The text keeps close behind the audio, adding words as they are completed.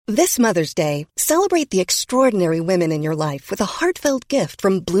This Mother's Day, celebrate the extraordinary women in your life with a heartfelt gift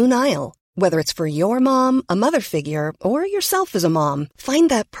from Blue Nile. Whether it's for your mom, a mother figure, or yourself as a mom, find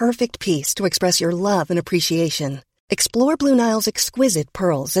that perfect piece to express your love and appreciation. Explore Blue Nile's exquisite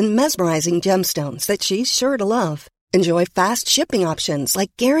pearls and mesmerizing gemstones that she's sure to love. Enjoy fast shipping options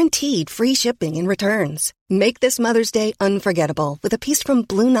like guaranteed free shipping and returns. Make this Mother's Day unforgettable with a piece from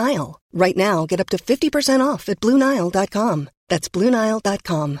Blue Nile. Right now, get up to 50% off at BlueNile.com. That's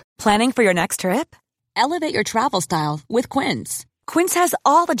BlueNile.com. Planning for your next trip? Elevate your travel style with Quince. Quince has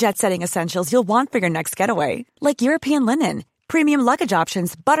all the jet-setting essentials you'll want for your next getaway, like European linen, premium luggage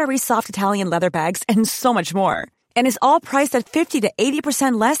options, buttery soft Italian leather bags, and so much more. And is all priced at 50 to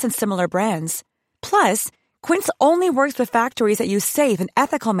 80% less than similar brands. Plus, Quince only works with factories that use safe and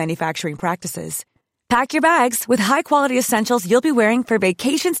ethical manufacturing practices. Pack your bags with high-quality essentials you'll be wearing for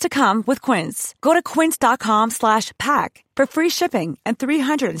vacations to come with Quince. Go to quince.com/pack for free shipping and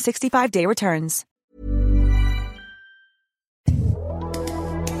 365-day returns.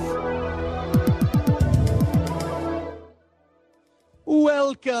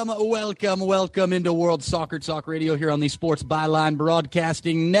 Welcome into World Soccer Talk Radio here on the Sports Byline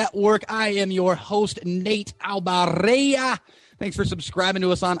Broadcasting Network. I am your host, Nate Albarella. Thanks for subscribing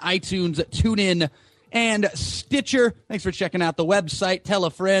to us on iTunes, TuneIn, and Stitcher. Thanks for checking out the website. Tell a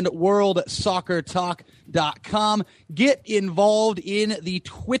friend, worldsoccertalk.com. Get involved in the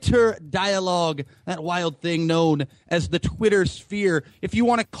Twitter dialogue, that wild thing known as the Twitter sphere. If you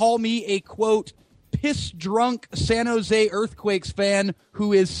want to call me a, quote, piss-drunk San Jose Earthquakes fan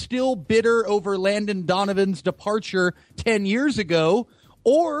who is still bitter over Landon Donovan's departure 10 years ago,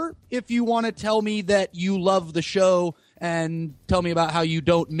 or if you want to tell me that you love the show and tell me about how you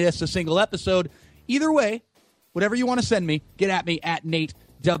don't miss a single episode, either way, whatever you want to send me, get at me at Nate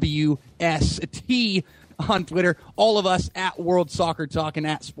WST on Twitter. All of us at World Soccer Talk and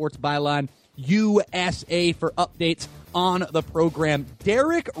at Sports Byline USA for updates on the program.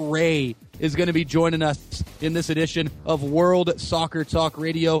 Derek Ray is going to be joining us in this edition of World Soccer Talk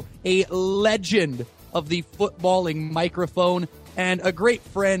Radio, a legend of the footballing microphone and a great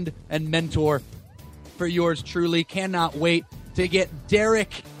friend and mentor for yours truly. Cannot wait to get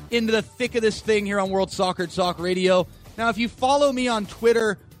Derek into the thick of this thing here on World Soccer Talk Radio. Now, if you follow me on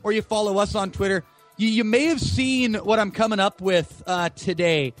Twitter or you follow us on Twitter, you may have seen what I'm coming up with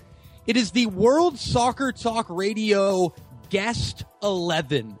today. It is the World Soccer Talk Radio Guest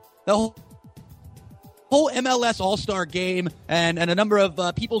 11. The whole MLS All-Star Game and a number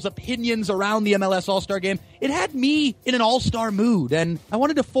of people's opinions around the MLS All-Star Game, it had me in an all-star mood, and I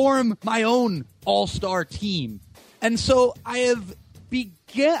wanted to form my own all-star team. And so I've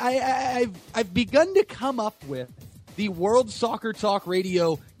begun to come up with the World Soccer Talk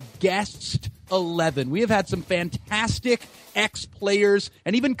Radio Guest 11. We have had some fantastic ex-players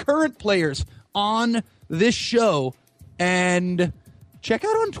and even current players on this show, and check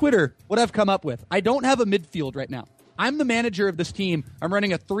out on Twitter what I've come up with. I don't have a midfield right now. I'm the manager of this team. I'm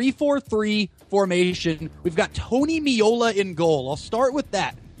running a 3-4-3 formation. We've got Tony Meola in goal. I'll start with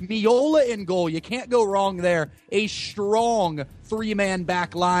that. Meola in goal. You can't go wrong there. A strong three-man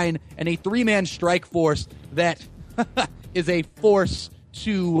back line and a three-man strike force that is a force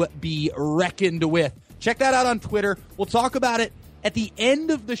to be reckoned with. Check that out on Twitter. We'll talk about it at the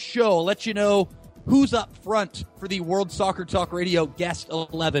end of the show. I'll let you know who's up front for the World Soccer Talk Radio Guest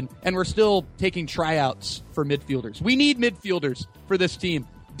 11. And we're still taking tryouts for midfielders. We need midfielders for this team.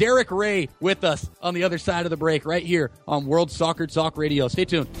 Derek Ray with us on the other side of the break right here on World Soccer Talk Radio. Stay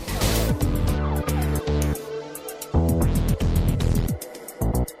tuned.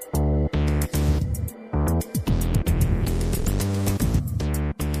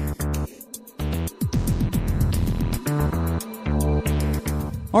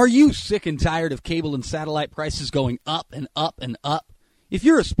 Are you sick and tired of cable and satellite prices going up and up and up? If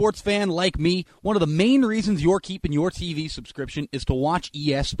you're a sports fan like me, one of the main reasons you're keeping your TV subscription is to watch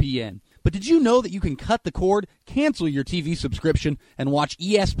ESPN. But did you know that you can cut the cord, cancel your TV subscription, and watch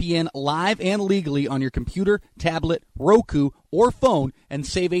ESPN live and legally on your computer, tablet, Roku, or phone and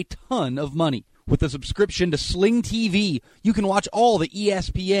save a ton of money? With a subscription to Sling TV, you can watch all the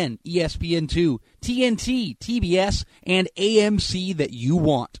ESPN, ESPN2, TNT, TBS, and AMC that you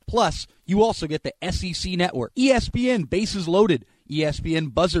want. Plus, you also get the SEC Network, ESPN Bases Loaded,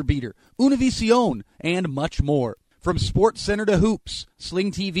 ESPN Buzzer Beater, Univision, and much more. From Sports Center to Hoops,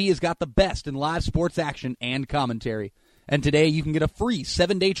 Sling TV has got the best in live sports action and commentary. And today you can get a free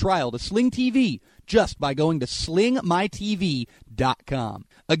 7-day trial to Sling TV just by going to slingmytv.com.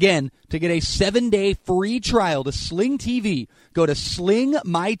 Again, to get a 7-day free trial to Sling TV, go to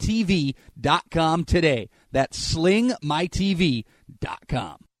slingmytv.com today. That's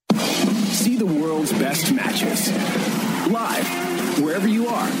slingmytv.com. See the world's best matches. Live, wherever you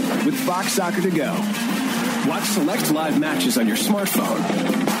are, with Fox Soccer to go. Watch select live matches on your smartphone,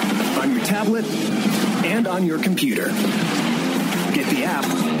 on your tablet, and on your computer. Get the app,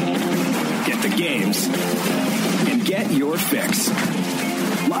 get the games, and get your fix.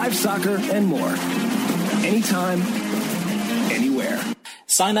 Live soccer and more. Anytime, anywhere.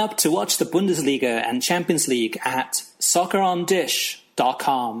 Sign up to watch the Bundesliga and Champions League at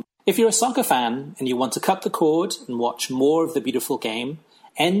soccerondish.com. If you're a soccer fan and you want to cut the cord and watch more of the beautiful game,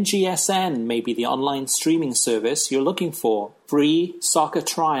 NGSN may be the online streaming service you're looking for.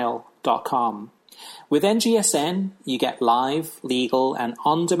 FreeSoccerTrial.com. With NGSN, you get live, legal, and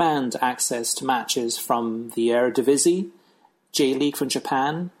on-demand access to matches from the Eredivisie, J-League from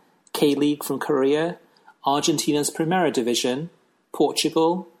Japan, K-League from Korea, Argentina's Primera Division,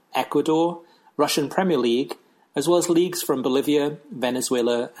 Portugal, Ecuador, Russian Premier League, as well as leagues from Bolivia,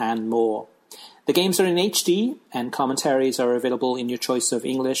 Venezuela, and more. The games are in HD, and commentaries are available in your choice of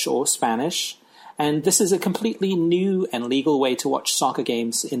English or Spanish. And this is a completely new and legal way to watch soccer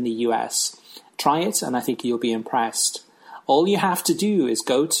games in the US. Try it, and I think you'll be impressed. All you have to do is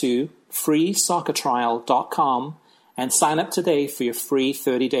go to freesoccertrial.com and sign up today for your free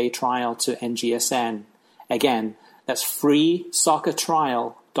 30-day trial to NGSN. Again, that's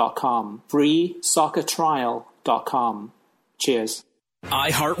freesoccertrial.com. freesoccertrial.com. Cheers.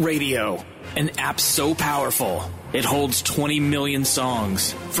 iHeartRadio, an app so powerful, it holds 20 million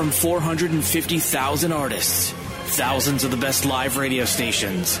songs from 450,000 artists. Thousands of the best live radio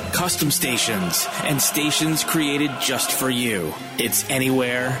stations, custom stations, and stations created just for you. It's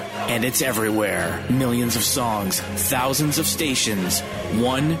anywhere and it's everywhere. Millions of songs, thousands of stations,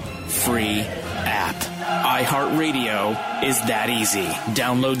 one free app. iHeartRadio is that easy.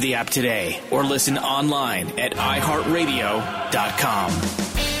 Download the app today or listen online at iHeartRadio.com.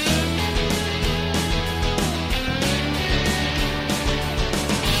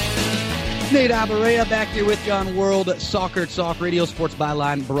 Nate Abaurrea back here with you on World Soccer Talk Radio, Sports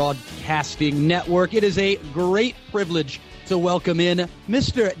Byline Broadcasting Network. It is a great privilege to welcome in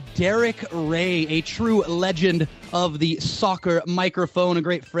Mr. Derek Ray, a true legend of the soccer microphone, a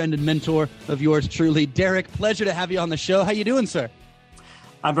great friend and mentor of yours truly. Derek, pleasure to have you on the show. How you doing, sir?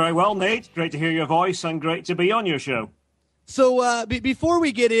 I'm very well, Nate. Great to hear your voice and great to be on your show. So before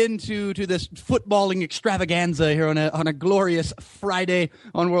we get into this footballing extravaganza here on a glorious Friday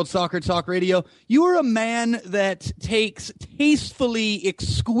on World Soccer Talk Radio, you are a man that takes tastefully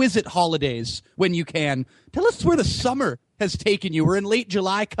exquisite holidays when you can. Tell us where the summer has taken you. We're in late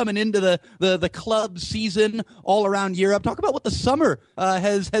July, coming into the club season all around Europe. Talk about what the summer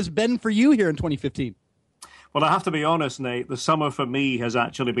has been for you here in 2015. Well, I have to be honest, Nate, the summer for me has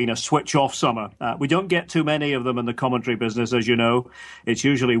actually been a switch-off summer. We don't get too many of them in the commentary business, as you know. It's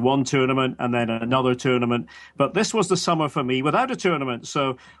usually one tournament and then another tournament. But this was the summer for me without a tournament.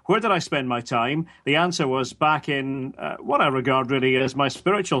 So where did I spend my time? The answer was back in what I regard really as my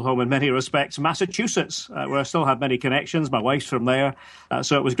spiritual home in many respects, Massachusetts, where I still have many connections. My wife's from there.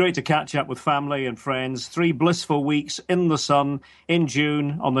 So it was great to catch up with family and friends. 3 blissful weeks in the sun in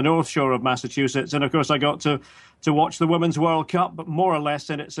June on the North Shore of Massachusetts. And, of course, I got to watch the Women's World Cup, but more or less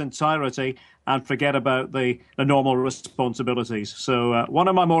in its entirety, and forget about the normal responsibilities. So one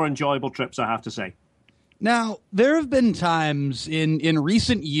of my more enjoyable trips, I have to say. Now, there have been times in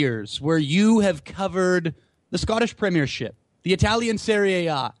recent years where you have covered the Scottish Premiership, the Italian Serie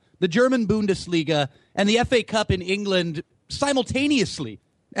A, the German Bundesliga, and the FA Cup in England simultaneously.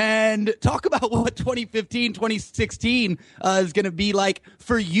 And talk about what 2015, 2016 is going to be like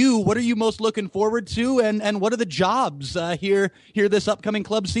for you. What are you most looking forward to, and what are the jobs here this upcoming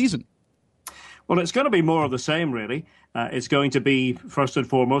club season? Well, it's going to be more of the same, really. It's going to be, first and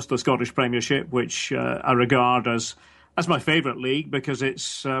foremost, the Scottish Premiership, which I regard as my favourite league because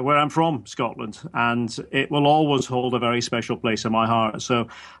it's where I'm from, Scotland, and it will always hold a very special place in my heart. So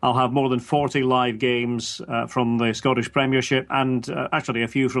I'll have more than 40 live games from the Scottish Premiership and actually a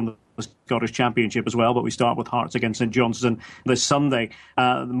few from the Scottish Championship as well, but we start with Hearts against St Johnstone this Sunday.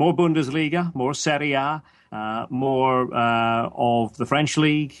 More Bundesliga, more Serie A, more of the French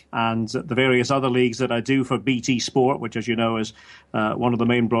League and the various other leagues that I do for BT Sport, which, as you know, is one of the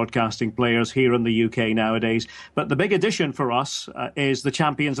main broadcasting players here in the UK nowadays. But the big addition for us is the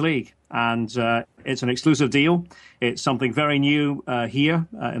Champions League. And it's an exclusive deal. It's something very new here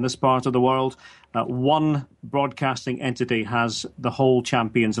in this part of the world. one broadcasting entity has the whole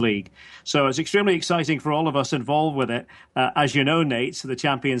Champions League. So it's extremely exciting for all of us involved with it. As you know, Nate, the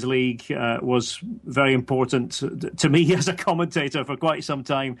Champions League was very important to me as a commentator for quite some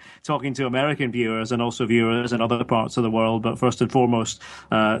time, talking to American viewers and also viewers in other parts of the world, but first and foremost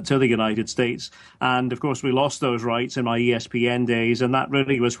to the United States. And of course, we lost those rights in my ESPN days, and that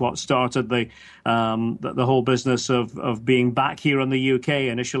really was what started the whole business of being back here in the UK,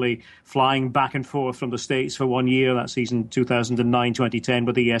 initially flying back and forth from the States for 1 year, that season 2009-2010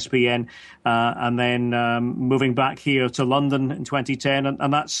 with ESPN, and then moving back here to London in 2010,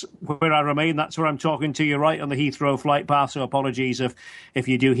 and that's where I remain. That's where I'm talking to you, right on the Heathrow flight path, so apologies if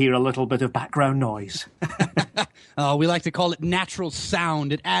you do hear a little bit of background noise. We like to call it natural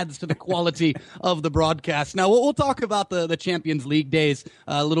sound. It adds to the quality of the broadcast. Now, we'll talk about the Champions League days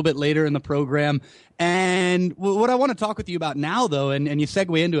a little bit later in the program. And what I want to talk with you about now, though, and you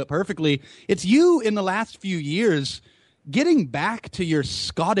segue into it perfectly, it's you in the last few years getting back to your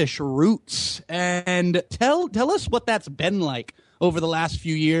Scottish roots. And tell us what that's been like over the last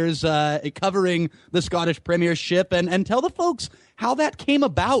few years covering the Scottish Premiership, and tell the folks how that came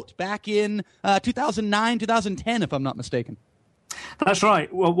about back in 2009, 2010, if I'm not mistaken. That's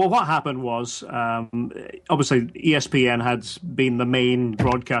right. Well, what happened was, obviously, ESPN had been the main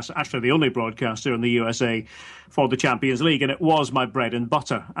broadcaster, actually the only broadcaster in the USA for the Champions League, and it was my bread and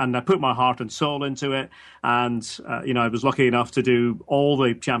butter. And I put my heart and soul into it. And, I was lucky enough to do all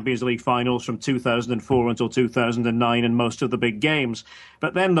the Champions League finals from 2004 until 2009 and most of the big games.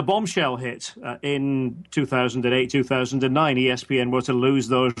 But then the bombshell hit in 2008, 2009. ESPN were to lose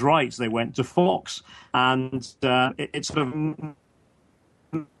those rights. They went to Fox. And it sort of...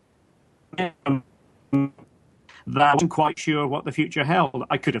 that I wasn't quite sure what the future held.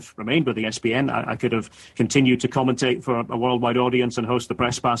 I could have remained with ESPN. I could have continued to commentate for a worldwide audience and host the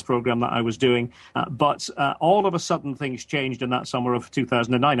Press Pass program that I was doing. But all of a sudden, things changed in that summer of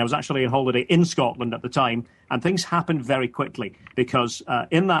 2009. I was actually on holiday in Scotland at the time, and things happened very quickly because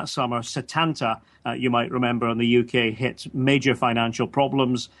in that summer, Setanta, you might remember, in the UK, hit major financial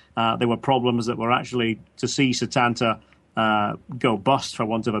problems. There were problems that were actually to see Setanta go bust, for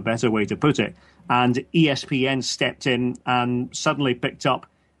want of a better way to put it. And ESPN stepped in and suddenly picked up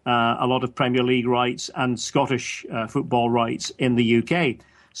a lot of Premier League rights and Scottish football rights in the UK.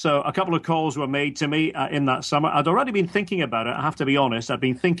 So a couple of calls were made to me in that summer. I'd already been thinking about it, I have to be honest. I'd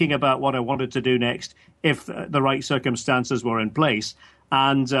been thinking about what I wanted to do next if the right circumstances were in place.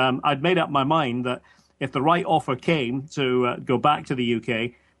 And I'd made up my mind that if the right offer came to go back to the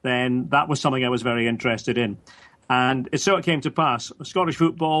UK, then that was something I was very interested in. And so it came to pass. Scottish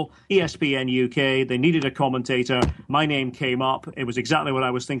football, ESPN UK, they needed a commentator. My name came up. It was exactly what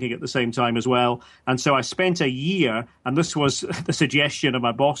I was thinking at the same time as well. And so I spent a year, and this was the suggestion of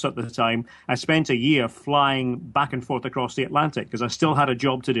my boss at the time, I spent a year flying back and forth across the Atlantic because I still had a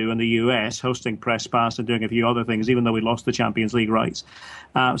job to do in the US, hosting Press Pass and doing a few other things, even though we lost the Champions League rights.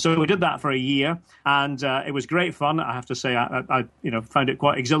 So we did that for a year, and it was great fun. I have to say, I found it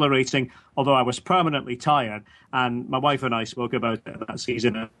quite exhilarating, although I was permanently tired. And my wife and I spoke about it that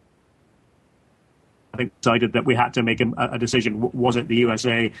season. I think decided that we had to make a decision. Was it the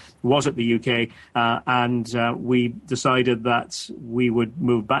USA? Was it the UK? And we decided that we would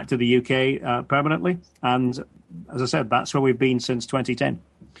move back to the UK permanently. And as I said, that's where we've been since 2010.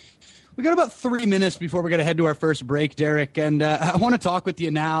 We got about 3 minutes before we're going to head to our first break, Derek, and I want to talk with you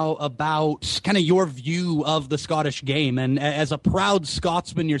now about kind of your view of the Scottish game. And as a proud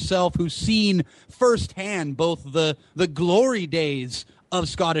Scotsman yourself who's seen firsthand both the glory days of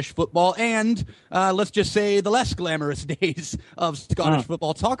Scottish football and, let's just say, the less glamorous days of Scottish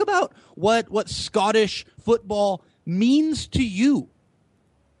football, talk about what Scottish football means to you.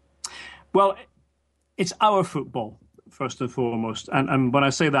 Well, it's our football, first and foremost. And when I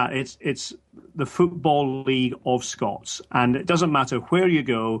say that, it's the Football League of Scots. And it doesn't matter where you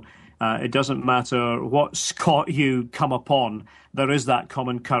go. It doesn't matter what Scot you come upon. There is that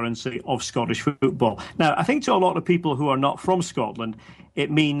common currency of Scottish football. Now, I think to a lot of people who are not from Scotland, it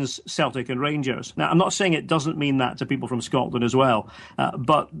means Celtic and Rangers. Now, I'm not saying it doesn't mean that to people from Scotland as well,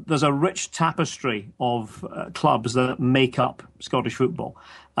 but there's a rich tapestry of clubs that make up Scottish football.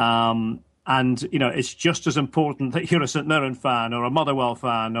 And, it's just as important that you're a St Mirren fan or a Motherwell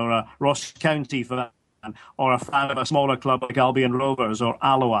fan or a Ross County fan or a fan of a smaller club like Albion Rovers or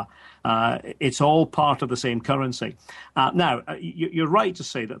Alloa. It's all part of the same currency. Now, you're right to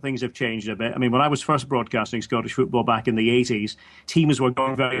say that things have changed a bit. I mean, when I was first broadcasting Scottish football back in the 80s, teams were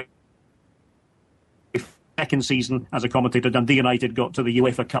going very second season as a commentator, Dundee United got to the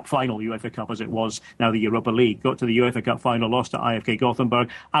UEFA Cup final, UEFA Cup as it was now the Europa League, got to the UEFA Cup final, lost to IFK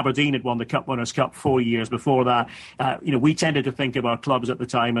Gothenburg. Aberdeen had won the Cup Winners' Cup 4 years before that. We tended to think of our clubs at the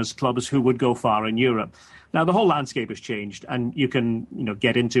time as clubs who would go far in Europe. Now, the whole landscape has changed, and you can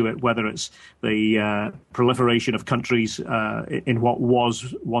get into it, whether it's the proliferation of countries in what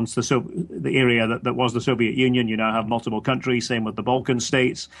was once the area that was the Soviet Union. You now have multiple countries, same with the Balkan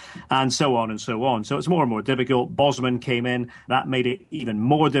states, and so on and so on. So it's more and more difficult. Bosman came in. That made it even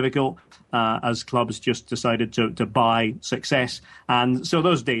more difficult as clubs just decided to buy success. And so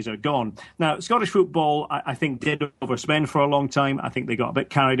those days are gone. Now, Scottish football, I think, did overspend for a long time. I think they got a bit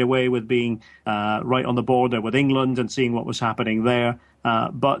carried away with being right on the border with England and seeing what was happening there.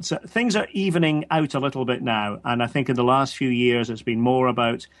 But things are evening out a little bit now. And I think in the last few years, it's been more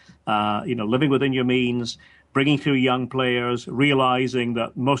about, living within your means, bringing through young players, realising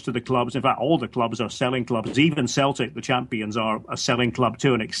that most of the clubs, in fact, all the clubs are selling clubs. Even Celtic, the champions, are a selling club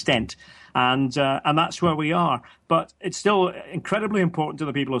to an extent. And that's where we are. But it's still incredibly important to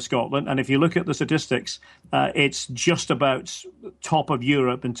the people of Scotland. And if you look at the statistics, it's just about top of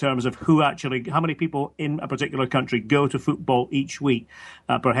Europe in terms of how many people in a particular country go to football each week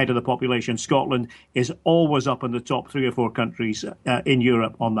per head of the population. Scotland is always up in the top 3 or 4 countries in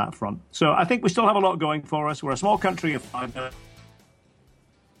Europe on that front. So I think we still have a lot going for us. We're a small country of 5 million.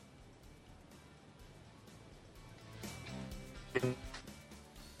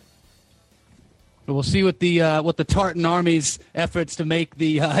 We'll see what the Tartan Army's efforts to make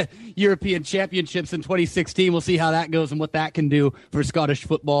the European Championships in 2016. We'll see how that goes and what that can do for Scottish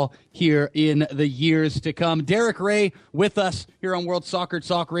football here in the years to come. Derek Ray with us here on World Soccer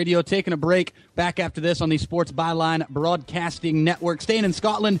Talk Radio. Taking a break. Back after this on the Sports Byline Broadcasting Network. Staying in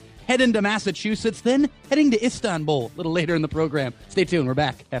Scotland, heading to Massachusetts, then heading to Istanbul a little later in the program. Stay tuned. We're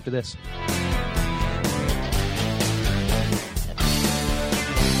back after this.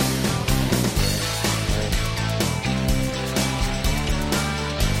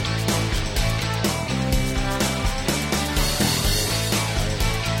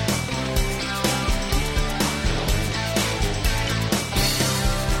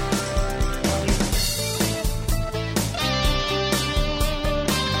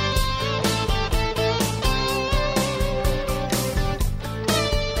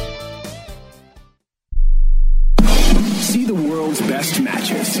 Best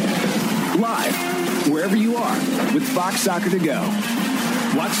matches. Live, wherever you are, with Fox Soccer to Go.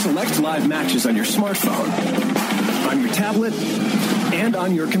 Watch select live matches on your smartphone, on your tablet, and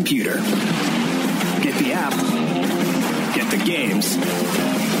on your computer. Get the app, get the games,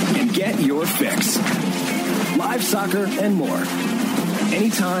 and get your fix. Live soccer and more.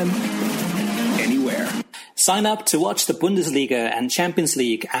 Anytime, anywhere. Sign up to watch the Bundesliga and Champions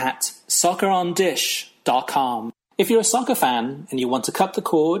League at soccerondish.com. If you're a soccer fan and you want to cut the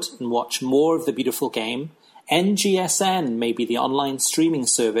cord and watch more of the beautiful game, NGSN may be the online streaming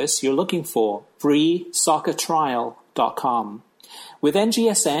service you're looking for. FreeSoccerTrial.com. With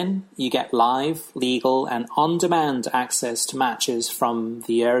NGSN, you get live, legal, and on-demand access to matches from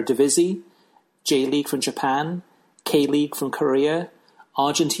the Eredivisie, J-League from Japan, K-League from Korea,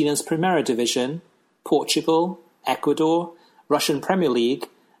 Argentina's Primera Division, Portugal, Ecuador, Russian Premier League,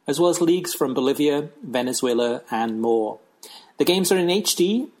 as well as leagues from Bolivia, Venezuela, and more. The games are in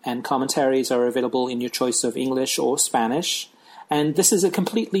HD, and commentaries are available in your choice of English or Spanish. And this is a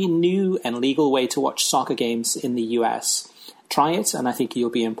completely new and legal way to watch soccer games in the US. Try it, and I think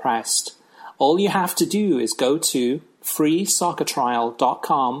you'll be impressed. All you have to do is go to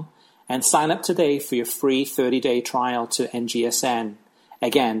freesoccertrial.com and sign up today for your free 30-day trial to NGSN.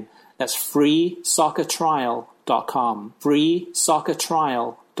 Again, that's freesoccertrial.com.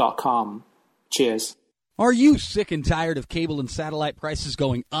 freesoccertrial.com. Cheers. Are you sick and tired of cable and satellite prices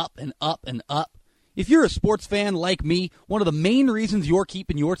going up and up and up? If you're a sports fan like me, one of the main reasons you're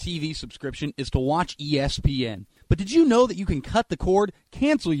keeping your TV subscription is to watch ESPN. But did you know that you can cut the cord,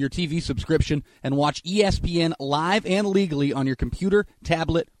 cancel your TV subscription, and watch ESPN live and legally on your computer,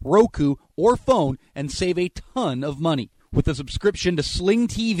 tablet, Roku, or phone and save a ton of money? With a subscription to Sling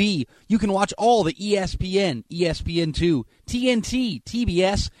TV, you can watch all the ESPN, ESPN2, TNT,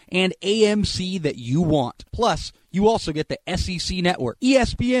 TBS, and AMC that you want. Plus, you also get the SEC Network,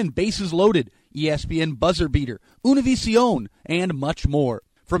 ESPN Bases Loaded, ESPN Buzzer Beater, Univision, and much more.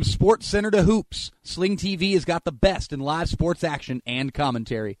 From Sports Center to Hoops, Sling TV has got the best in live sports action and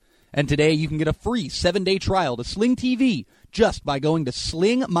commentary. And today you can get a free 7-day trial to Sling TV just by going to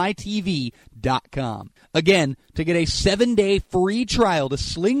slingmytv.com. Again, to get a 7-day free trial to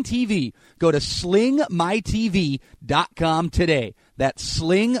Sling TV, go to slingmytv.com today. That's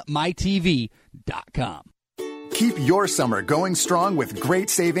slingmytv.com. Keep your summer going strong with great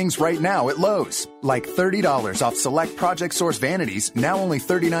savings right now at Lowe's. Like $30 off select Project Source vanities, now only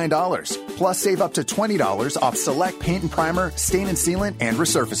 $39. Plus save up to $20 off select paint and primer, stain and sealant, and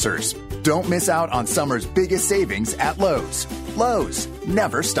resurfacers. Don't miss out on summer's biggest savings at Lowe's. Lowe's,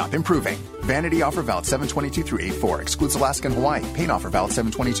 never stop improving. Vanity offer valid 7/22 through 8/4. Excludes Alaska and Hawaii. Paint offer valid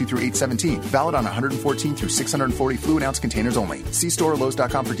 7/22 through 8/17. Valid on 114 through 640 fluid ounce containers only. See store or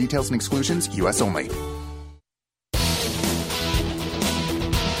Lowe's.com for details and exclusions. U.S. only.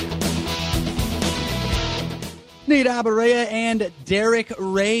 Nate Abaurrea and Derek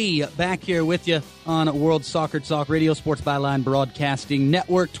Ray back here with you on World Soccer Talk Radio, Sports Byline Broadcasting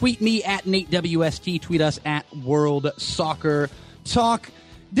Network. Tweet me at NateWST. Tweet us at World Soccer Talk.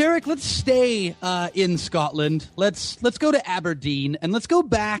 Derek, let's stay in Scotland. Let's go to Aberdeen, and let's go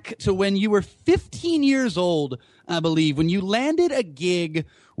back to when you were 15 years old, I believe, when you landed a gig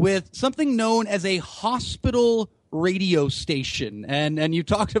with something known as a hospital radio station. And you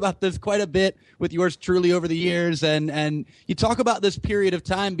talked about this quite a bit with yours truly over the years, and you talk about this period of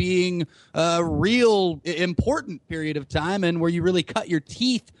time being a real important period of time and where you really cut your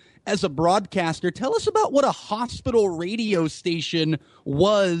teeth as a broadcaster. Tell us about what a hospital radio station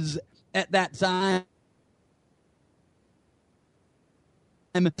was at that time.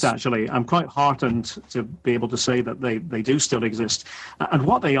 Actually, I'm quite heartened to be able to say that they do still exist. And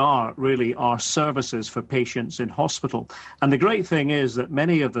what they are really are services for patients in hospital. And the great thing is that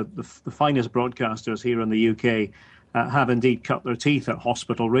many of the finest broadcasters here in the UK have indeed cut their teeth at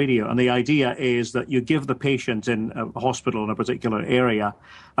hospital radio. And the idea is that you give the patient in a hospital in a particular area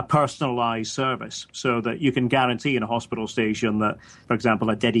a personalized service so that you can guarantee in a hospital station that, for example,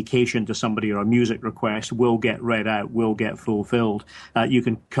 a dedication to somebody or a music request will get read out, will get fulfilled. You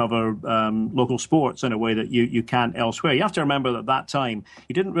can cover local sports in a way that you can't elsewhere. You have to remember that at that time,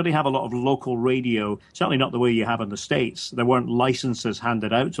 you didn't really have a lot of local radio, certainly not the way you have in the States. There weren't licenses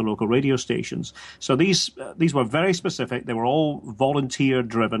handed out to local radio stations. So these were very specific. They were all volunteer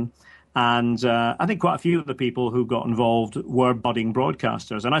driven. And I think quite a few of the people who got involved were budding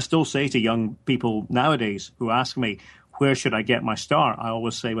broadcasters. And I still say to young people nowadays who ask me, where should I get my start? I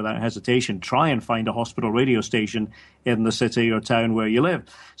always say without hesitation, try and find a hospital radio station in the city or town where you live.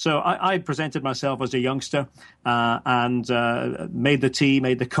 So I presented myself as a youngster and made the tea,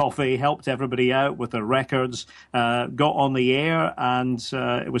 made the coffee, helped everybody out with their records, got on the air, and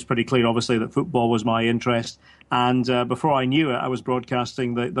it was pretty clear, obviously, that football was my interest. And before I knew it, I was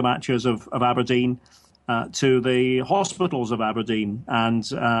broadcasting the matches of Aberdeen to the hospitals of Aberdeen. And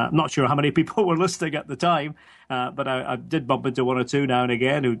I'm not sure how many people were listening at the time, but I did bump into one or two now and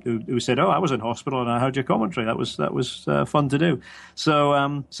again who said, "Oh, I was in hospital and I heard your commentary. That was fun to do."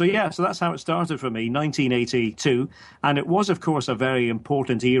 So that's how it started for me, 1982. And it was, of course, a very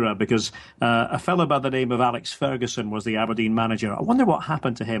important era because a fellow by the name of Alex Ferguson was the Aberdeen manager. I wonder what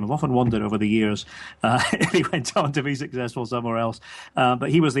happened to him. I've often wondered over the years if he went on to be successful somewhere else.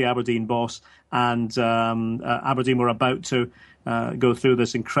 But he was the Aberdeen boss, and Aberdeen were about to go through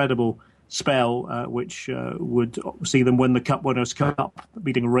this incredible spell, which would see them win the Cup Winners' Cup,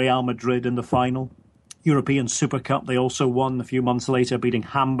 beating Real Madrid in the final. European Super Cup, they also won a few months later, beating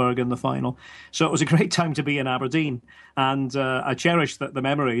Hamburg in the final. So it was a great time to be in Aberdeen, and I cherish the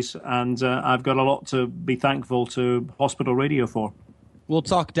memories, and I've got a lot to be thankful to hospital radio for. We'll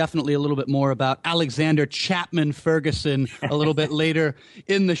talk definitely a little bit more about Alexander Chapman Ferguson a little bit later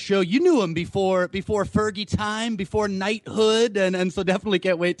in the show. You knew him before Fergie time, before knighthood, and so definitely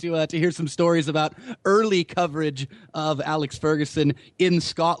can't wait to hear some stories about early coverage of Alex Ferguson in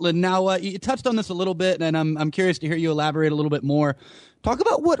Scotland. Now, you touched on this a little bit, and I'm curious to hear you elaborate a little bit more. Talk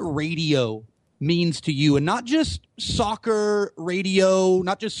about what radio means to you, and not just soccer radio,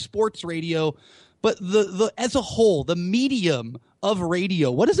 not just sports radio, but the as a whole, the medium of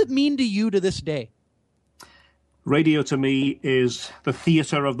radio. What does it mean to you to this day? Radio to me is the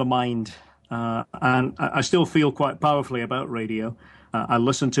theatre of the mind, and I still feel quite powerfully about radio. I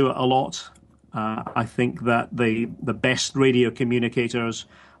listen to it a lot. I think that the best radio communicators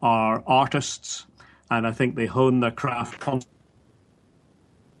are artists, and I think they hone their craft constantly.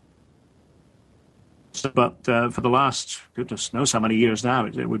 But for the last, goodness knows how many years now,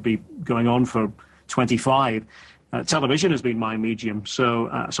 it would be going on for 25. Television has been my medium, so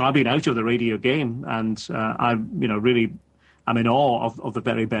I've been out of the radio game, and I'm in awe of the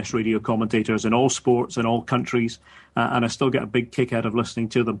very best radio commentators in all sports in all countries, and I still get a big kick out of listening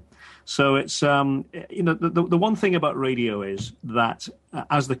to them. So it's the one thing about radio is that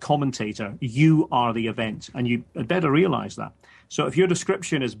as the commentator, you are the event, and you had better realise that. So if your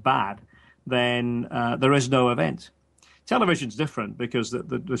description is bad, then there is no event. Television's different because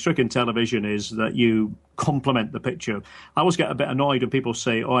the trick in television is that you complement the picture. I always get a bit annoyed when people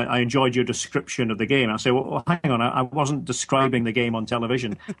say, "Oh, I enjoyed your description of the game." I say, "Well, hang on, I wasn't describing the game on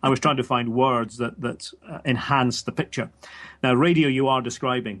television. I was trying to find words that enhance the picture." Now, radio you are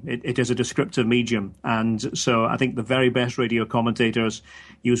describing. It is a descriptive medium. And so I think the very best radio commentators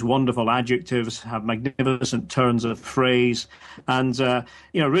use wonderful adjectives, have magnificent turns of phrase. And,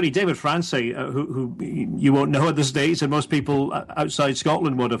 really, David Francey, who you won't know at the States and most people outside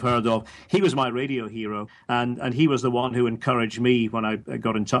Scotland would have heard of, he was my radio hero. And he was the one who encouraged me when I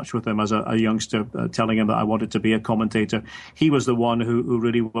got in touch with him as a youngster, telling him that I wanted to be a commentator. He was the one who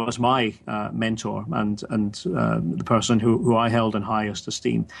really was my mentor and the person who I held in highest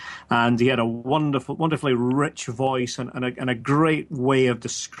esteem. And he had a wonderfully rich voice and a great way of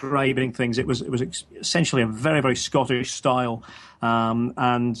describing things. It was essentially a very, very Scottish style.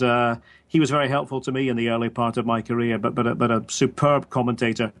 He was very helpful to me in the early part of my career, but a superb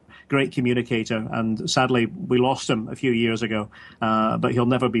commentator, great communicator, and sadly we lost him a few years ago, but he'll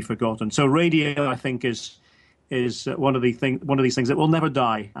never be forgotten. So radio, I think, is one of these things that will never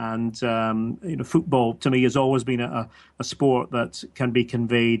die. And football to me has always been a sport that can be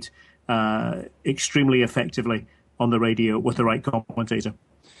conveyed extremely effectively on the radio with the right commentator.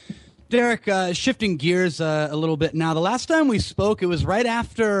 Derek, shifting gears a little bit now. The last time we spoke, it was right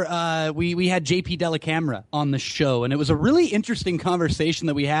after we had JP Dellacamera on the show, and it was a really interesting conversation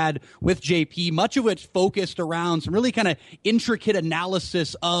that we had with JP, much of it focused around some really kind of intricate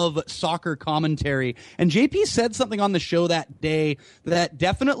analysis of soccer commentary. And JP said something on the show that day that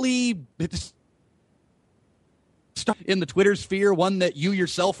definitely in the Twitter sphere, one that you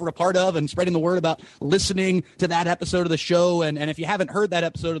yourself were a part of, and spreading the word about listening to that episode of the show. And if you haven't heard that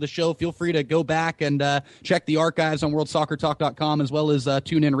episode of the show, feel free to go back and check the archives on worldsoccertalk.com as well as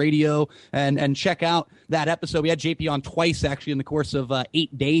TuneIn Radio and check out that episode. We had JP on twice, actually, in the course of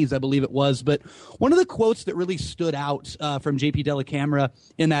 8 days, I believe it was. But one of the quotes that really stood out from JP Dellacamera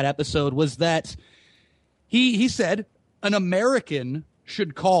in that episode was that he said, an American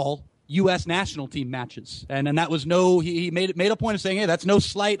should call U.S. national team matches, and that was he made a point of saying, hey, that's no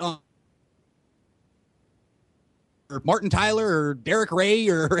slight on Martin Tyler or Derek Ray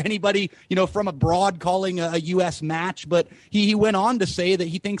or anybody, from abroad calling a U.S. match. But he went on to say that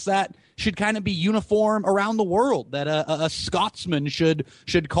he thinks that should kind of be uniform around the world, that a Scotsman should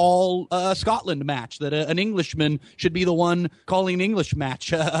call a Scotland match, that an Englishman should be the one calling an English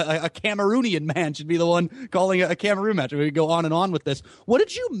match, a Cameroonian man should be the one calling a Cameroon match. We could go on and on with this. What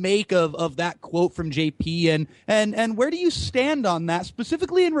did you make of that quote from JP, and where do you stand on that,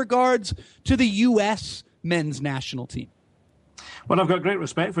 specifically in regards to the U.S. men's national team? Well, I've got great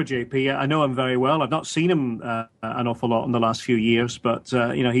respect for JP. I know him very well. I've not seen him an awful lot in the last few years, but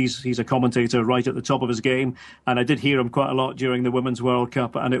he's a commentator right at the top of his game, and I did hear him quite a lot during the Women's World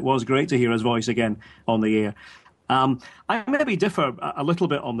Cup, and it was great to hear his voice again on the air. I maybe differ a little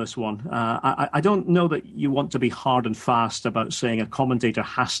bit on this one. I don't know that you want to be hard and fast about saying a commentator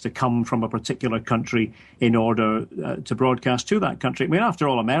has to come from a particular country in order to broadcast to that country. I mean, after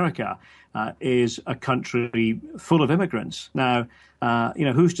all, America is a country full of immigrants. Now,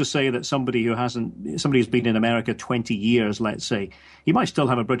 who's to say that somebody who's been in America 20 years, let's say, he might still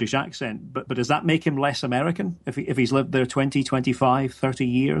have a British accent, but does that make him less American if he's lived there 20, 25, 30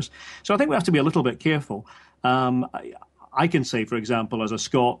 years? So I think we have to be a little bit careful. I can say, for example, as a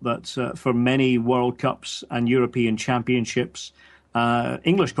Scot, that for many World Cups and European Championships,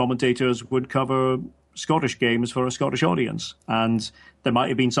 English commentators would cover Scottish games for a Scottish audience. And there might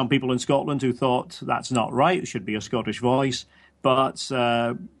have been some people in Scotland who thought that's not right, it should be a Scottish voice. But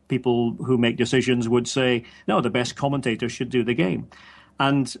people who make decisions would say, no, the best commentator should do the game.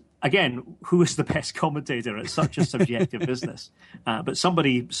 And again, who is the best commentator? It's such a subjective business. But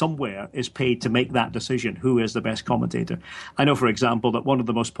somebody somewhere is paid to make that decision. Who is the best commentator? I know, for example, that one of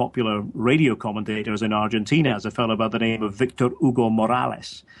the most popular radio commentators in Argentina is a fellow by the name of Victor Hugo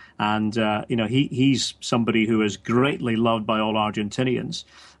Morales. And, he's somebody who is greatly loved by all Argentinians.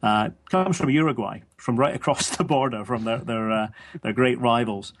 Comes from Uruguay, from right across the border from their great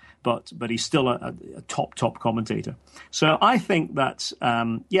rivals. But he's still a top commentator. So I think that,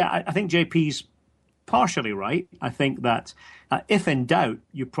 I think JP's partially right. I think that if in doubt,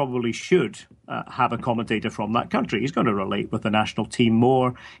 you probably should have a commentator from that country. He's going to relate with the national team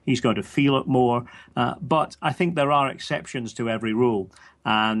more. He's going to feel it more. But I think there are exceptions to every rule.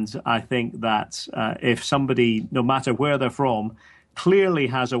 And I think that if somebody, no matter where they're from, clearly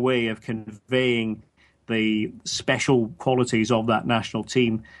has a way of conveying the special qualities of that national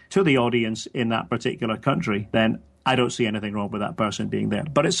team to the audience in that particular country, then I don't see anything wrong with that person being there.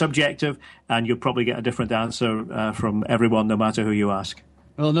 But it's subjective, and you'll probably get a different answer from everyone, no matter who you ask.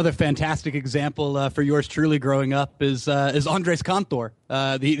 Well, another fantastic example for yours truly growing up is Andres Cantor,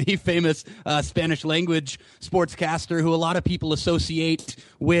 the famous Spanish language sportscaster who a lot of people associate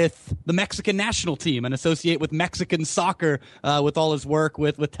with the Mexican national team and associate with Mexican soccer with all his work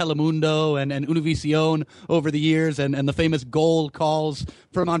with Telemundo and Univision over the years and the famous goal calls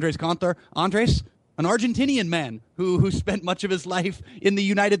from Andres Cantor. Andres, an Argentinian man who spent much of his life in the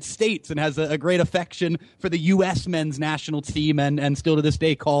United States and has a great affection for the U.S. men's national team and still to this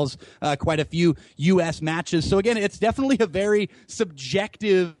day calls quite a few U.S. matches. So again, it's definitely a very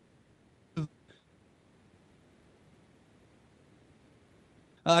subjective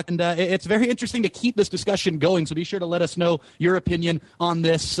and it's very interesting to keep this discussion going, so be sure to let us know your opinion on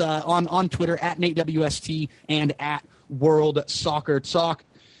this on Twitter at NateWST and at World Soccer Talk.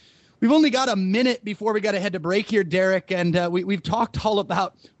 We've only got a minute before we got to head to break here, Derek, and we've talked all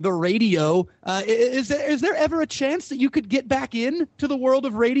about the radio. Is there ever a chance that you could get back into the world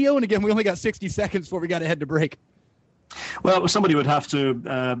of radio? And again, we only got 60 seconds before we got to head to break. Well, somebody would have to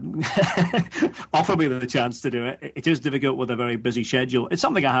offer me the chance to do it. It is difficult with a very busy schedule. It's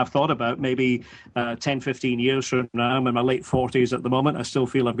something I have thought about maybe 10, 15 years from now. I'm in my late 40s at the moment. I still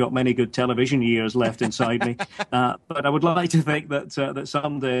feel I've got many good television years left inside me. But I would like to think that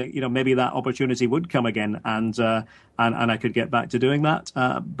someday, maybe that opportunity would come again and I could get back to doing that.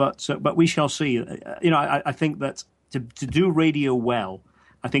 But we shall see. I think that to do radio well,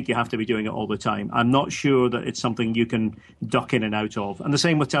 I think you have to be doing it all the time. I'm not sure that it's something you can duck in and out of. And the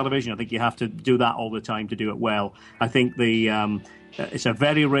same with television. I think you have to do that all the time to do it well. I think it's a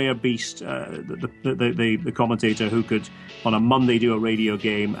very rare beast, the commentator who could on a Monday do a radio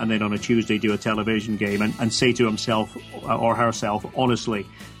game and then on a Tuesday do a television game and say to himself or herself honestly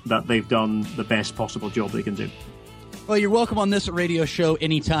that they've done the best possible job they can do. Well, you're welcome on this radio show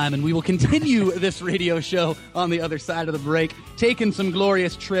anytime, and we will continue this radio show on the other side of the break, taking some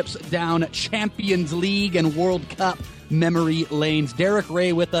glorious trips down Champions League and World Cup memory lanes. Derek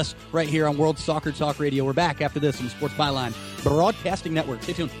Ray with us right here on World Soccer Talk Radio. We're back after this on the Sports Byline Broadcasting Network.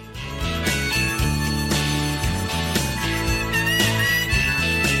 Stay tuned.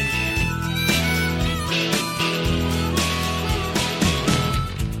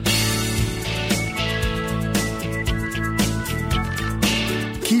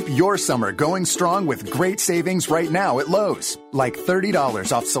 Keep your summer going strong with great savings right now at Lowe's. Like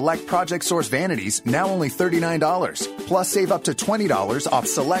 $30 off select Project Source vanities, now only $39. Plus save up to $20 off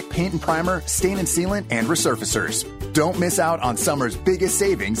select paint and primer, stain and sealant, and resurfacers. Don't miss out on summer's biggest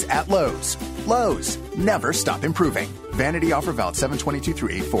savings at Lowe's. Lowe's, never stop improving. Vanity offer valid 7/22 through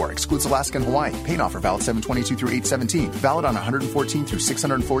 8/4. Excludes Alaska and Hawaii. Paint offer valid 7/22 through 8/17. Valid on 114 through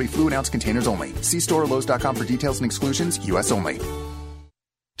 640 fluid ounce containers only. See store or Lowe's.com for details and exclusions. U.S. only.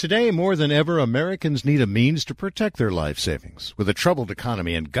 Today, more than ever, Americans need a means to protect their life savings. With a troubled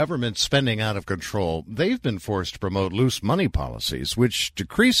economy and government spending out of control, they've been forced to promote loose money policies, which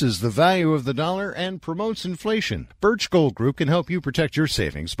decreases the value of the dollar and promotes inflation. Birch Gold Group can help you protect your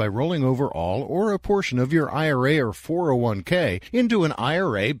savings by rolling over all or a portion of your IRA or 401k into an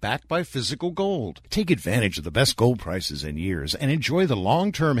IRA backed by physical gold. Take advantage of the best gold prices in years and enjoy the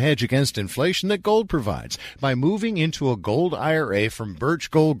long-term hedge against inflation that gold provides by moving into a gold IRA from Birch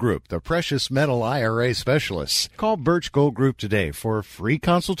Gold Group, the precious metal IRA specialists. Call Birch Gold Group today for a free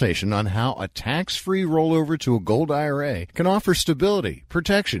consultation on how a tax-free rollover to a gold IRA can offer stability,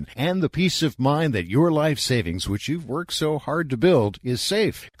 protection, and the peace of mind that your life savings, which you've worked so hard to build, is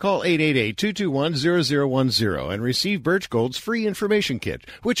safe. Call 888-221-0010 and receive Birch Gold's free information kit,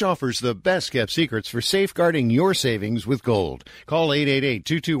 which offers the best-kept secrets for safeguarding your savings with gold. Call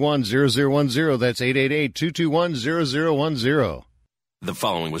 888-221-0010. That's 888-221-0010. The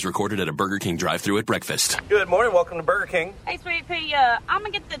following was recorded at a Burger King drive-thru at breakfast. Good morning. Welcome to Burger King. Hey, Sweet Pea, I'm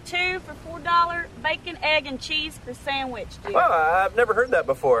going to get the 2 for $4 bacon, egg, and cheese for sandwich, dude. Oh, I've never heard that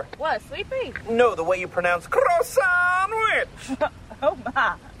before. What, Sweet Pea? No, the way you pronounce croissant-wich. Oh,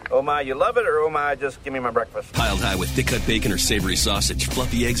 my. Oh, my, you love it, or oh, my, just give me my breakfast. Piled high with thick-cut bacon or savory sausage,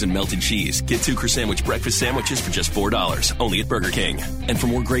 fluffy eggs, and melted cheese. Get 2 croissant-wich breakfast sandwiches for just $4, only at Burger King. And for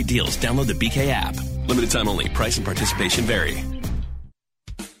more great deals, download the BK app. Limited time only. Price and participation vary.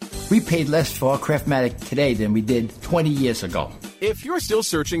 We paid less for our Craftmatic today than we did 20 years ago. If you're still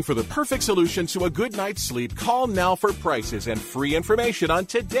searching for the perfect solution to a good night's sleep, call now for prices and free information on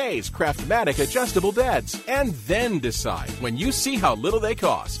today's Craftmatic adjustable beds. And then decide when you see how little they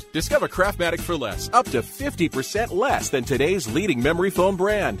cost. Discover Craftmatic for less, up to 50% less than today's leading memory foam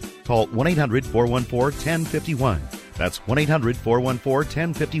brand. Call 1-800-414-1051. That's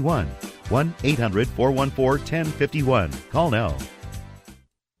 1-800-414-1051. 1-800-414-1051. Call now.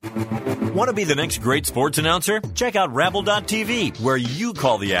 Want to be the next great sports announcer? Check out Rabble.tv, where you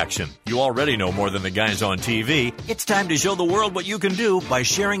call the action. You already know more than the guys on TV. It's time to show the world what you can do by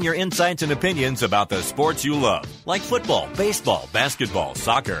sharing your insights and opinions about the sports you love, like football, baseball, basketball,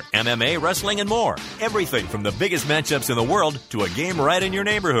 soccer, MMA, wrestling, and more. Everything from the biggest matchups in the world to a game right in your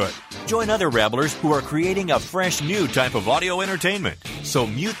neighborhood. Join other Rabblers who are creating a fresh new type of audio entertainment. So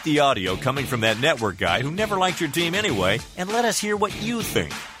mute the audio coming from that network guy who never liked your team anyway, and let us hear what you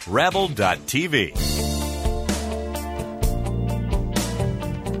think. Rabble.tv.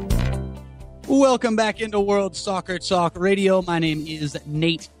 Welcome back into World Soccer Talk Radio. My name is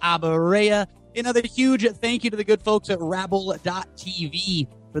Nate Abaurrea. Another huge thank you to the good folks at Rabble.tv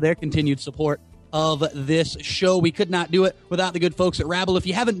for their continued support of this show. We could not do it without the good folks at Rabble. If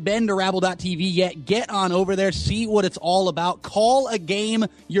you haven't been to Rabble.tv yet, get on over there, see what it's all about. Call a game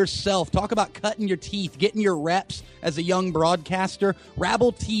yourself. Talk about cutting your teeth, getting your reps as a young broadcaster.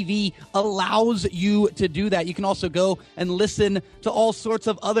 Rabble TV allows you to do that. You can also go and listen to all sorts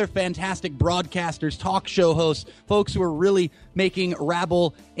of other fantastic broadcasters, talk show hosts, folks who are really making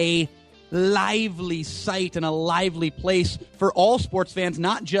Rabble a lively site and a lively place for all sports fans,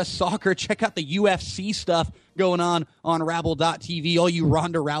 not just soccer. Check out the UFC stuff going on Rabble.tv. All you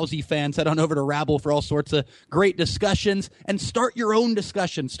Ronda Rousey fans, head on over to Rabble for all sorts of great discussions and start your own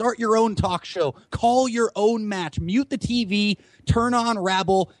discussion. Start your own talk show. Call your own match. Mute the TV. Turn on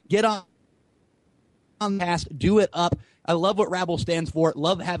Rabble. Get on cast. Do it up. I love what Rabble stands for.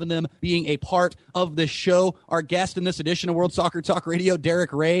 Love having them being a part of the show. Our guest in this edition of World Soccer Talk Radio,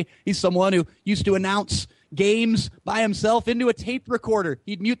 Derek Ray. He's someone who used to announce games by himself into a tape recorder.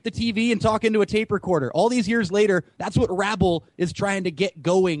 He'd mute the TV and talk into a tape recorder. All these years later, that's what Rabble is trying to get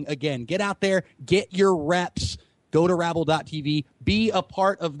going again. Get out there, get your reps. Go to Rabble.tv. Be a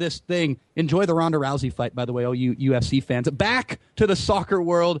part of this thing. Enjoy the Ronda Rousey fight, by the way, all you UFC fans. Back to the soccer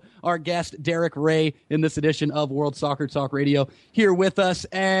world. Our guest, Derek Ray, in this edition of World Soccer Talk Radio, here with us.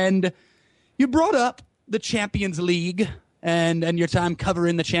 And you brought up the Champions League and your time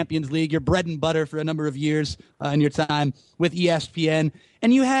covering the Champions League, your bread and butter for a number of years in your time with ESPN.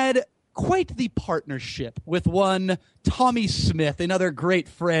 And you had quite the partnership with one Tommy Smith, another great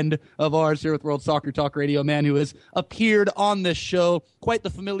friend of ours here with World Soccer Talk Radio, a man who has appeared on this show, quite the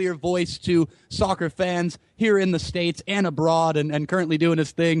familiar voice to soccer fans here in the States and abroad, and currently doing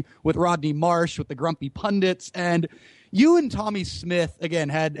his thing with Rodney Marsh, with the Grumpy Pundits. And you and Tommy Smith, again,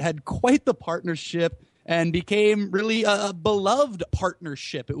 had quite the partnership and became really a beloved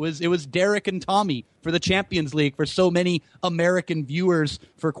partnership. It was Derek and Tommy for the Champions League for so many American viewers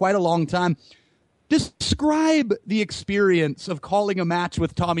for quite a long time. Describe the experience of calling a match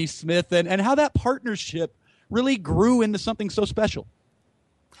with Tommy Smith and how that partnership really grew into something so special.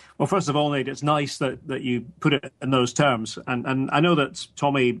 Well, first of all, Nate, it's nice that you put it in those terms. And I know that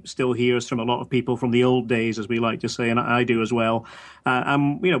Tommy still hears from a lot of people from the old days, as we like to say, and I do as well.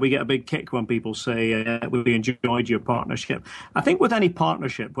 We get a big kick when people say, we enjoyed your partnership. I think with any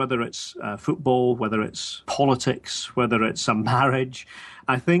partnership, whether it's football, whether it's politics, whether it's a marriage,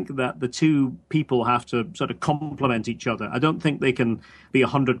 I think that the two people have to sort of complement each other. I don't think they can be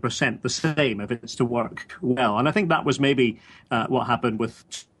 100% the same if it's to work well. And I think that was maybe what happened with...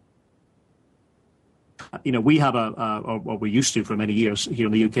 we have or we used to for many years here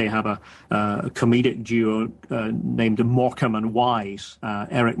in the UK have a comedic duo named Morecambe and Wise,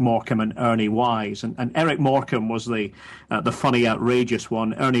 Eric Morecambe and Ernie Wise, and Eric Morecambe was the funny, outrageous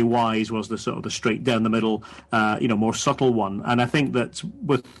one. Ernie Wise was the sort of the straight down the middle, more subtle one. And I think that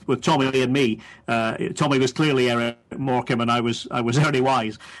with Tommy and me, Tommy was clearly Eric Morecambe and I was Ernie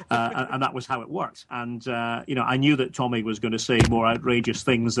Wise, and that was how it worked. And I knew that Tommy was going to say more outrageous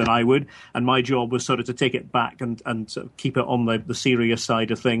things than I would, and my job was sort of to take it back and sort of keep it on the serious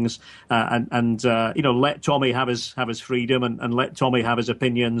side of things, and let Tommy have his freedom and let Tommy have his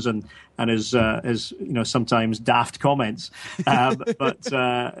opinions and his sometimes daft comments, but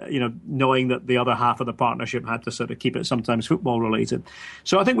knowing that the other half of the partnership had to sort of keep it sometimes football related.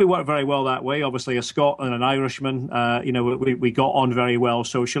 So I think we worked very well that way. Obviously, a Scot and an Irishman, we got on very well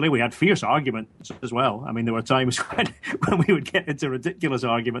socially. We had fierce arguments as well. I mean, there were times when we would get into ridiculous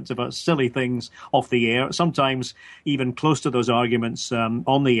arguments about silly things off the air, sometimes even close to those arguments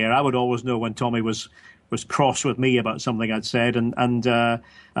on the air. I would always know when Tommy was was cross with me about something I'd said, and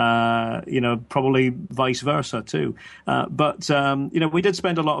probably vice versa too. But we did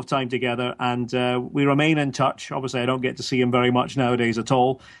spend a lot of time together, and we remain in touch. Obviously, I don't get to see him very much nowadays at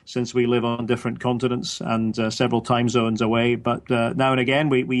all, since we live on different continents and several time zones away. But now and again,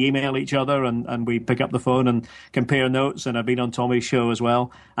 we email each other and we pick up the phone and compare notes. And I've been on Tommy's show as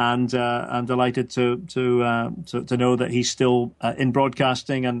well, and I'm delighted to know that he's still in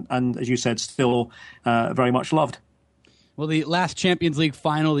broadcasting and as you said, still very much loved. Well, the last Champions League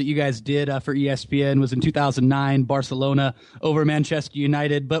final that you guys did for ESPN was in 2009, Barcelona over Manchester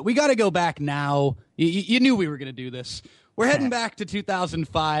United. But we got to go back now. You knew we were going to do this. We're heading back to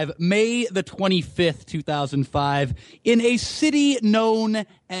 2005, May the 25th, 2005, in a city known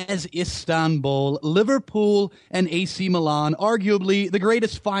as Istanbul. Liverpool and AC Milan, arguably the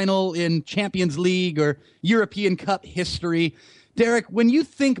greatest final in Champions League or European Cup history. Derek, when you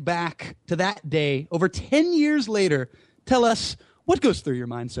think back to that day, over 10 years later, tell us, what goes through your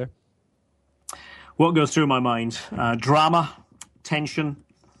mind, sir? What goes through my mind? Drama, tension,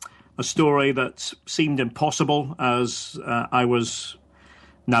 a story that seemed impossible as I was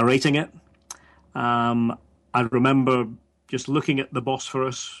narrating it. I remember just looking at the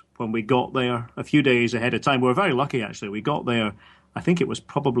Bosphorus when we got there a few days ahead of time. We were very lucky, actually. We got there, I think it was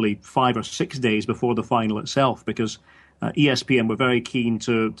probably 5 or 6 days before the final itself, because ESPN were very keen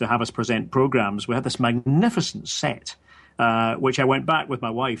to have us present programs. We had this magnificent set, which I went back with my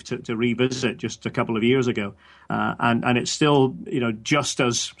wife to revisit just a couple of years ago, and it's still just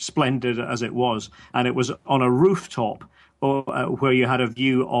as splendid as it was. And it was on a rooftop where you had a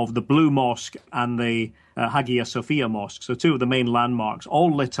view of the Blue Mosque and the Hagia Sophia Mosque, so two of the main landmarks,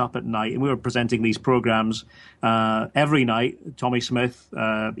 all lit up at night. And we were presenting these programs every night. Tommy Smith,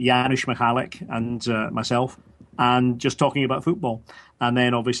 Janusz Michalik, and myself. And just talking about football. And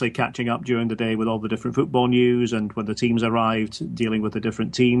then obviously catching up during the day with all the different football news, and when the teams arrived, dealing with the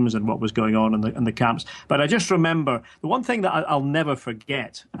different teams and what was going on in the camps. But I just remember, the one thing that I'll never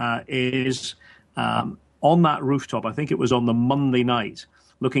forget is on that rooftop, I think it was on the Monday night,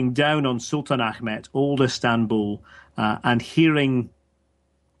 looking down on Sultanahmet, old Istanbul, and hearing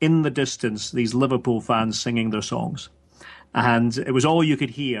in the distance these Liverpool fans singing their songs. And it was all you could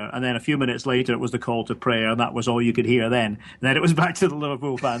hear. And then a few minutes later, it was the call to prayer, and that was all you could hear then. And then it was back to the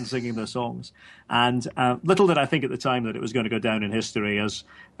Liverpool fans singing their songs. And little did I think at the time that it was going to go down in history as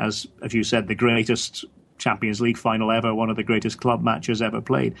you said, the greatest Champions League final ever, one of the greatest club matches ever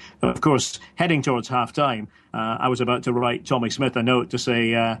played. Of course, heading towards half-time, I was about to write Tommy Smith a note to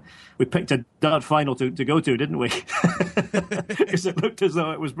say, we picked a dud final to go to, didn't we? Because it looked as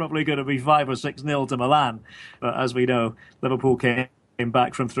though it was probably going to be 5 or 6-0 to Milan. But as we know, Liverpool came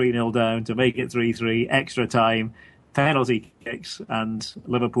back from 3-0 down to make it 3-3, extra time, penalty kicks, and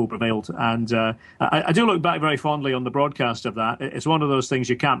Liverpool prevailed. And I do look back very fondly on the broadcast of that. It's one of those things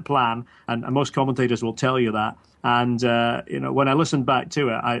you can't plan, and most commentators will tell you that. And when I listened back to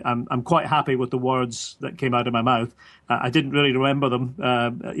it, I'm quite happy with the words that came out of my mouth. I didn't really remember them,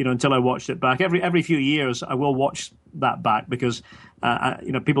 until I watched it back. Every few years, I will watch that back because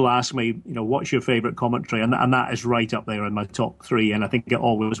people ask me, what's your favourite commentary, and that is right up there in my top 3, and I think it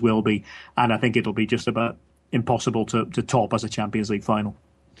always will be, and I think it'll be just about impossible to top as a Champions League final.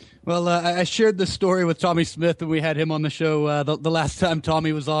 Well, I shared this story with Tommy Smith when we had him on the show the last time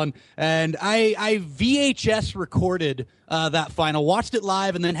Tommy was on, and I VHS recorded that final, watched it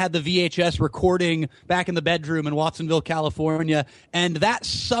live, and then had the VHS recording back in the bedroom in Watsonville, California. And that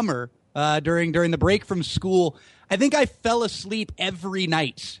summer, during the break from school, I think I fell asleep every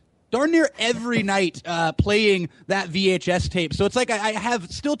night. Darn near every night playing that VHS tape. So it's like I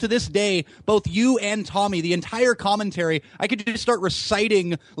have still to this day, both you and Tommy, the entire commentary, I could just start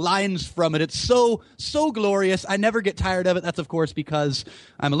reciting lines from it. It's so glorious. I never get tired of it. That's, of course, because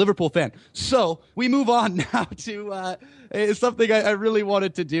I'm a Liverpool fan. So we move on now to something I really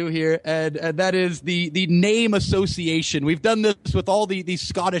wanted to do here, and that is the name association. We've done this with all the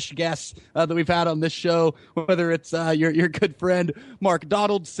Scottish guests that we've had on this show, whether it's your good friend Mark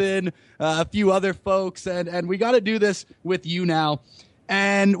Donaldson, a few other folks, and we got to do this with you now.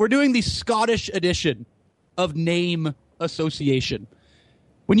 And we're doing the Scottish edition of Name Association.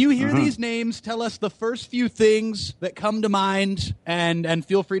 When you hear these names, tell us the first few things that come to mind, and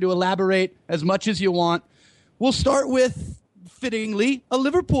feel free to elaborate as much as you want. We'll start with, fittingly, a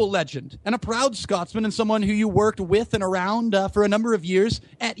Liverpool legend and a proud Scotsman, and someone who you worked with and around for a number of years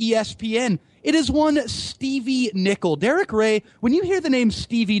at ESPN. It is one Stevie Nicol. Derek Ray, when you hear the name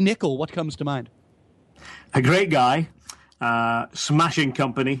Stevie Nicol, what comes to mind? A great guy, smashing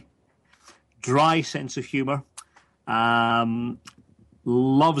company, dry sense of humour, loves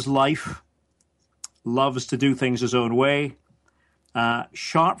life, loves to do things his own way.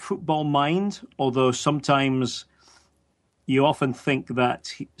 Sharp football mind, although sometimes you often think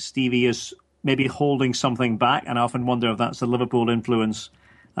that Stevie is maybe holding something back, and I often wonder if that's the Liverpool influence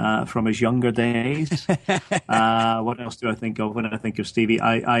from his younger days. What else do I think of when I think of Stevie?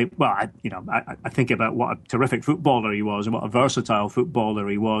 I think about what a terrific footballer he was and what a versatile footballer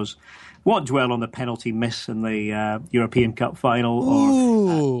he was. Won't dwell on the penalty miss in the European Cup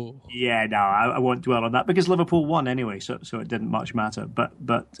final. I won't dwell on that because Liverpool won anyway, so it didn't much matter.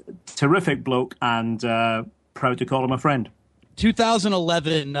 But terrific bloke, and proud to call him a friend.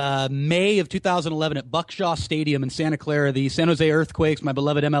 2011, May of 2011 at Buckshaw Stadium in Santa Clara, the San Jose Earthquakes, my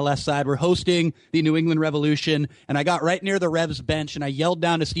beloved MLS side, were hosting the New England Revolution, and I got right near the Revs bench, and I yelled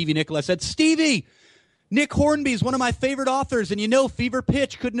down to Stevie Nicol. I said, "Stevie, Nick Hornby is one of my favorite authors, and Fever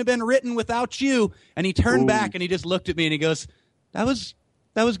Pitch couldn't have been written without you." And he turned back, and he just looked at me, and he goes, That was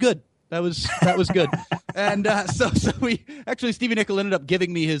good. That was good. And so Stevie Nicol ended up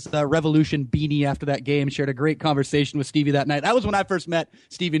giving me his Revolution beanie after that game. Shared a great conversation with Stevie that night. That was when I first met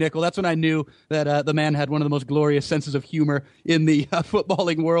Stevie Nicol. That's when I knew that the man had one of the most glorious senses of humor in the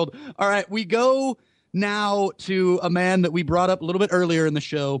footballing world. All right, we go now to a man that we brought up a little bit earlier in the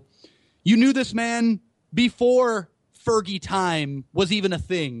show. You knew this man before Fergie time was even a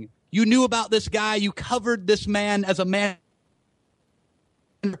thing. You knew about this guy. You covered this man as a man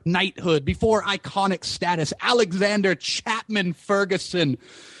knighthood before iconic status. Alexander Chapman Ferguson.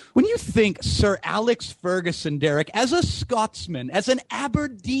 When you think Sir Alex Ferguson, Derek, as a Scotsman, as an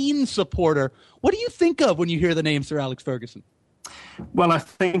Aberdeen supporter, what do you think of when you hear the name Sir Alex Ferguson? Well, I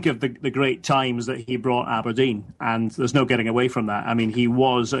think of the great times that he brought Aberdeen, and there's no getting away from that. I mean, he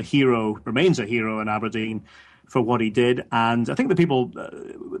was a hero, remains a hero in Aberdeen for what he did. And I think the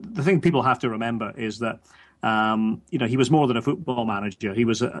thing people have to remember is that he was more than a football manager. He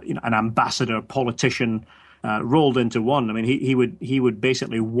was an ambassador, politician, rolled into one. I mean, he would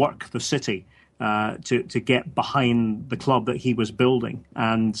basically work the city to get behind the club that he was building.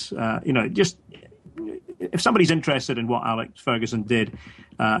 And just if somebody's interested in what Alex Ferguson did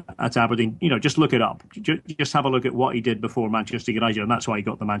at Aberdeen, just look it up. Just have a look at what he did before Manchester United, and that's why he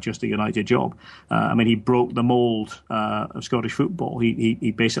got the Manchester United job. He broke the mould of Scottish football.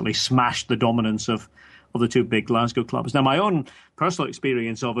 He basically smashed the dominance of the two big Glasgow clubs. Now, my own personal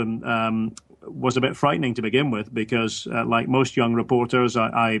experience of him was a bit frightening to begin with because, like most young reporters,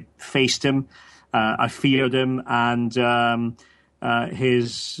 I faced him, I feared him, and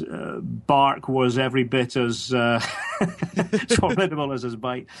his bark was every bit as formidable as his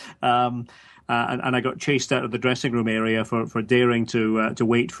bite. And I got chased out of the dressing room area for daring to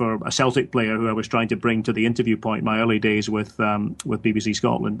wait for a Celtic player who I was trying to bring to the interview point in my early days with BBC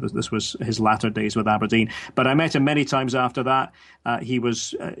Scotland. This was his latter days with Aberdeen. But I met him many times after that. He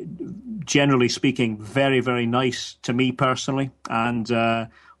was, generally speaking, very, very nice to me personally, and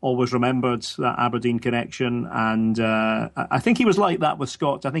always remembered that Aberdeen connection. And I think he was like that with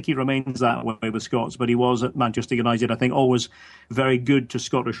Scots. I think he remains that way with Scots, but he was at Manchester United, I think, always very good to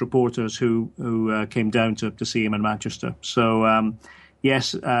Scottish reporters who came down to see him in Manchester. So,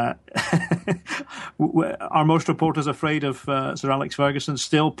 yes, are most reporters afraid of Sir Alex Ferguson?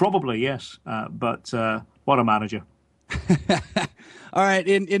 Still, probably, yes. But what a manager. All right,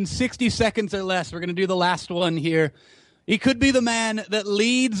 in 60 seconds or less, we're going to do the last one here. He could be the man that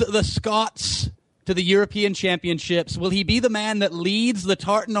leads the Scots to the European Championships. Will he be the man that leads the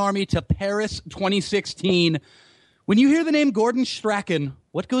Tartan Army to Paris 2016? When you hear the name Gordon Strachan,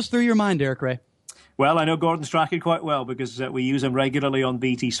 what goes through your mind, Derek Ray? Well, I know Gordon Strachan quite well because we use him regularly on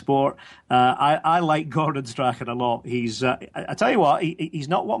BT Sport. I like Gordon Strachan a lot. He's, I tell you what, he's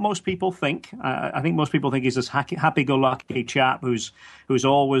not what most people think. I think most people think he's this happy-go-lucky chap who's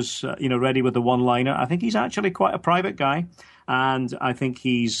always ready with the one-liner. I think he's actually quite a private guy, and I think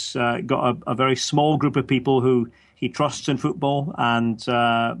he's got a very small group of people who he trusts in football. And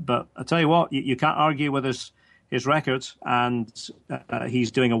but I tell you what, you can't argue with his record, and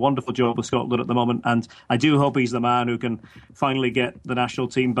he's doing a wonderful job with Scotland at the moment, and I do hope he's the man who can finally get the national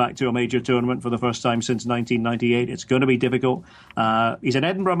team back to a major tournament for the first time since 1998. It's going to be difficult. He's an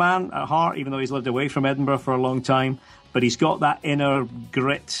Edinburgh man at heart, even though he's lived away from Edinburgh for a long time, but he's got that inner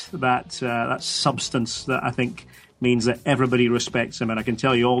grit, that substance that I think means that everybody respects him, and I can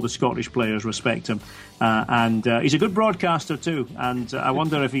tell you all the Scottish players respect him. And he's a good broadcaster too, and I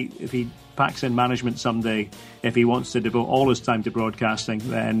wonder if he packs in management someday, if he wants to devote all his time to broadcasting,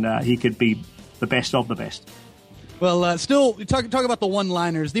 then he could be the best of the best. Well, still, talk about the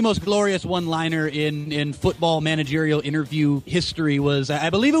one-liners. The most glorious one-liner in football managerial interview history was, I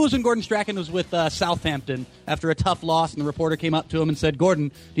believe it was when Gordon Strachan was with Southampton after a tough loss, and the reporter came up to him and said, "Gordon,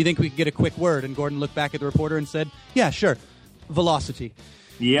 do you think we could get a quick word?" And Gordon looked back at the reporter and said, "Yeah, sure. Velocity."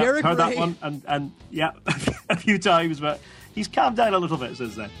 Yeah, Derek heard Ray, that one, and yeah, a few times, but he's calmed down a little bit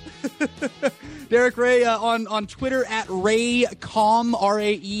since then. Derek Ray on Twitter at RayCom,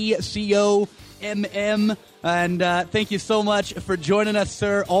 RaeComm. And thank you so much for joining us,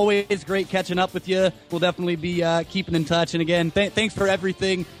 sir. Always great catching up with you. We'll definitely be keeping in touch. And again, thanks for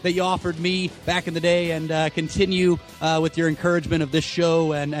everything that you offered me back in the day, and continue with your encouragement of this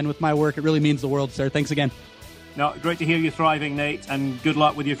show and with my work. It really means the world, sir. Thanks again. No, great to hear you thriving, Nate, and good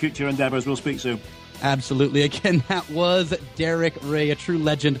luck with your future endeavours. We'll speak soon. Absolutely. Again, that was Derek Ray, a true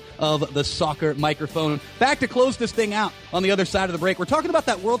legend of the soccer microphone. Back to close this thing out on the other side of the break. We're talking about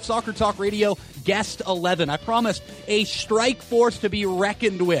that World Soccer Talk Radio Guest 11. I promised a strike force to be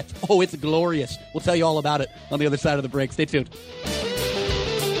reckoned with. Oh, it's glorious. We'll tell you all about it on the other side of the break. Stay tuned.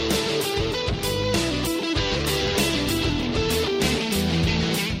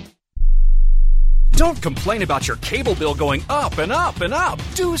 Don't complain about your cable bill going up and up and up.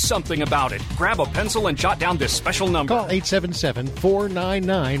 Do something about it. Grab a pencil and jot down this special number. Call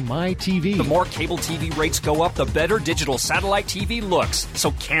 877-499-MY-TV. The more cable TV rates go up, the better digital satellite TV looks.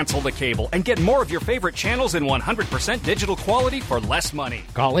 So cancel the cable and get more of your favorite channels in 100% digital quality for less money.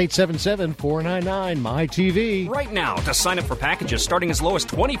 Call 877-499-MY-TV. Right now to sign up for packages starting as low as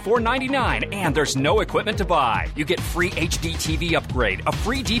 $24.99, and there's no equipment to buy. You get free HD TV upgrade, a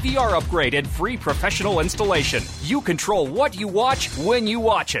free DVR upgrade, and free professional installation. You control what you watch when you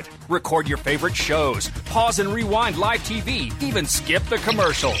watch it. Record your favorite shows, pause and rewind live TV, even skip the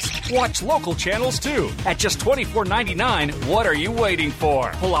commercials. Watch local channels too. At just $24.99, what are you waiting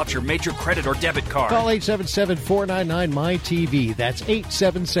for? Pull out your major credit or debit card. Call 877-499-MY-TV. That's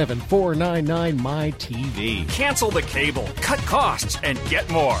 877-499-MY-TV. Cancel the cable, cut costs, and get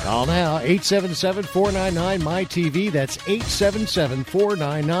more. Call now, 877-499-MY-TV. That's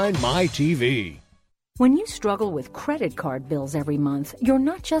 877-499-MY-TV. When you struggle with credit card bills every month, you're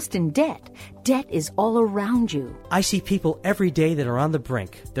not just in debt. Debt is all around you. I see people every day that are on the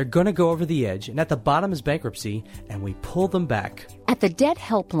brink. They're going to go over the edge, and at the bottom is bankruptcy, and we pull them back. At the Debt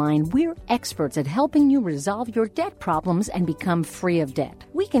Helpline, we're experts at helping you resolve your debt problems and become free of debt.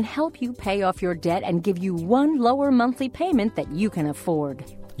 We can help you pay off your debt and give you one lower monthly payment that you can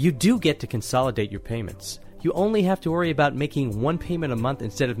afford. You do get to consolidate your payments. You only have to worry about making one payment a month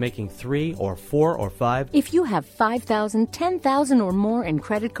instead of making 3 or 4 or 5. If you have $5,000, $10,000 or more in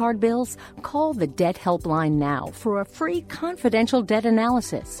credit card bills, call the Debt Helpline now for a free confidential debt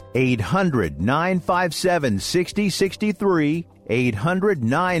analysis. 800-957-6063.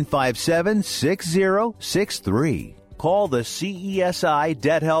 800-957-6063. Call the CESI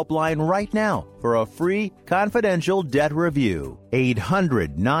Debt Helpline right now for a free confidential debt review.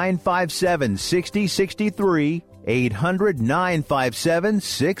 800-957-6063.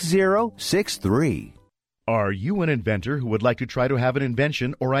 800-957-6063. Are you an inventor who would like to try to have an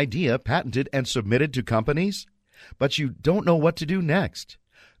invention or idea patented and submitted to companies, but you don't know what to do next?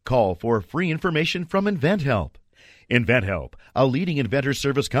 Call for free information from InventHelp. InventHelp, a leading inventor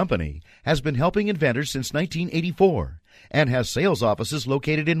service company, has been helping inventors since 1984 and has sales offices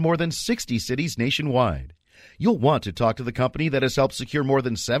located in more than 60 cities nationwide. You'll want to talk to the company that has helped secure more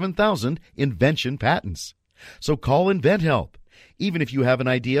than 7,000 invention patents. So call InventHelp. Even if you have an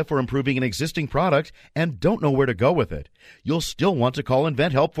idea for improving an existing product and don't know where to go with it, you'll still want to call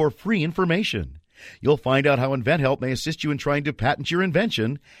InventHelp for free information. You'll find out how InventHelp may assist you in trying to patent your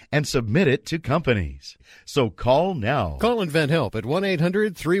invention and submit it to companies. So call now. Call InventHelp at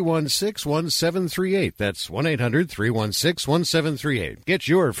 1-800-316-1738. That's 1-800-316-1738. Get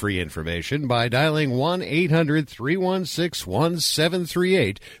your free information by dialing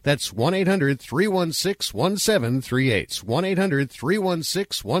 1-800-316-1738. That's 1-800-316-1738.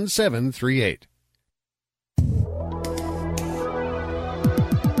 1-800-316-1738.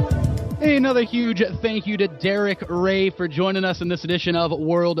 Hey, another huge thank you to Derek Ray for joining us in this edition of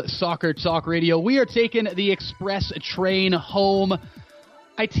World Soccer Talk Radio. We are taking the express train home.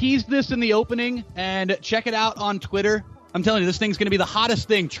 I teased this in the opening, and check it out on Twitter. I'm telling you, this thing's going to be the hottest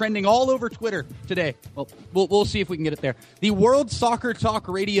thing, trending all over Twitter today. Well, we'll see if we can get it there. The World Soccer Talk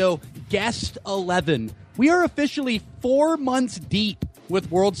Radio Guest 11. We are officially 4 months deep with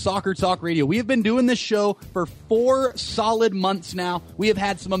World Soccer Talk Radio. We have been doing this show for 4 solid months now. We have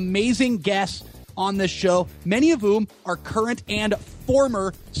had some amazing guests on this show, many of whom are current and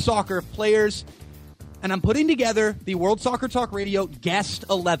former soccer players. and I'm putting together the World Soccer Talk Radio Guest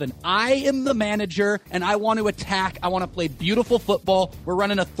 11. I am the manager, and I want to attack. I want to play beautiful football. We're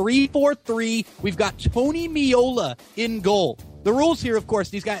running a 3-4-3. We've got Tony Meola in goal. The rules here, of course,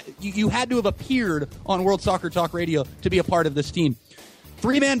 these guys, you had to have appeared on World Soccer Talk Radio to be a part of this team.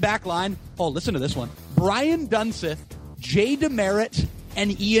 3-man back line. Oh, listen to this one. Brian Dunseth, Jay DeMerit,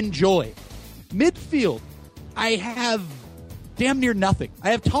 and Ian Joy. Midfield, I have damn near nothing.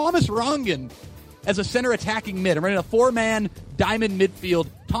 I have Thomas Rongen as a center attacking mid. I'm running a 4-man diamond midfield.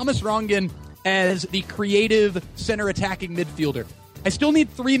 Thomas Rongen as the creative center attacking midfielder. I still need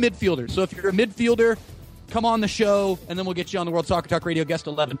 3 midfielders. So if you're a midfielder, come on the show, and then we'll get you on the World Soccer Talk Radio Guest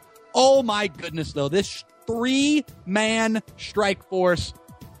 11. Oh my goodness, though. This 3-man strike force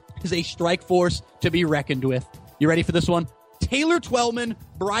is a strike force to be reckoned with. You ready for this one? Taylor Twellman,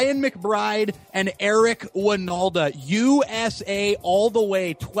 Brian McBride, and Eric Winalda. USA all the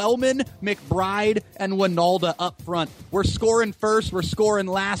way. Twellman, McBride, and Winalda up front. We're scoring first. We're scoring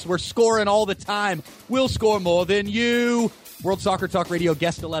last. We're scoring all the time. We'll score more than you. World Soccer Talk Radio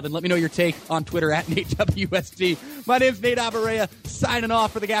Guest 11. Let me know your take on Twitter at NateWSD. My name's Nate Abaurrea, signing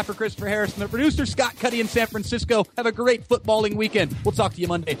off for the gaffer Christopher Harris and the producer Scott Cuddy in San Francisco. Have a great footballing weekend. We'll talk to you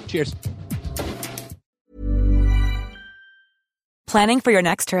Monday. Cheers. Planning for your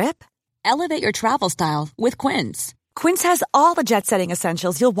next trip? Elevate your travel style with Quince. Quince has all the jet-setting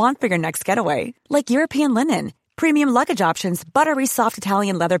essentials you'll want for your next getaway, like European linen, premium luggage options, buttery soft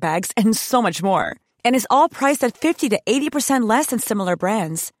Italian leather bags, and so much more. And is all priced at 50 to 80% less than similar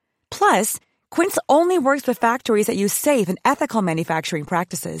brands. Plus, Quince only works with factories that use safe and ethical manufacturing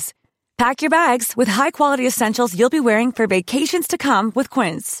practices. Pack your bags with high-quality essentials you'll be wearing for vacations to come with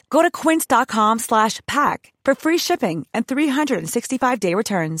Quince. Go to quince.com/pack for free shipping and 365-day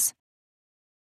returns.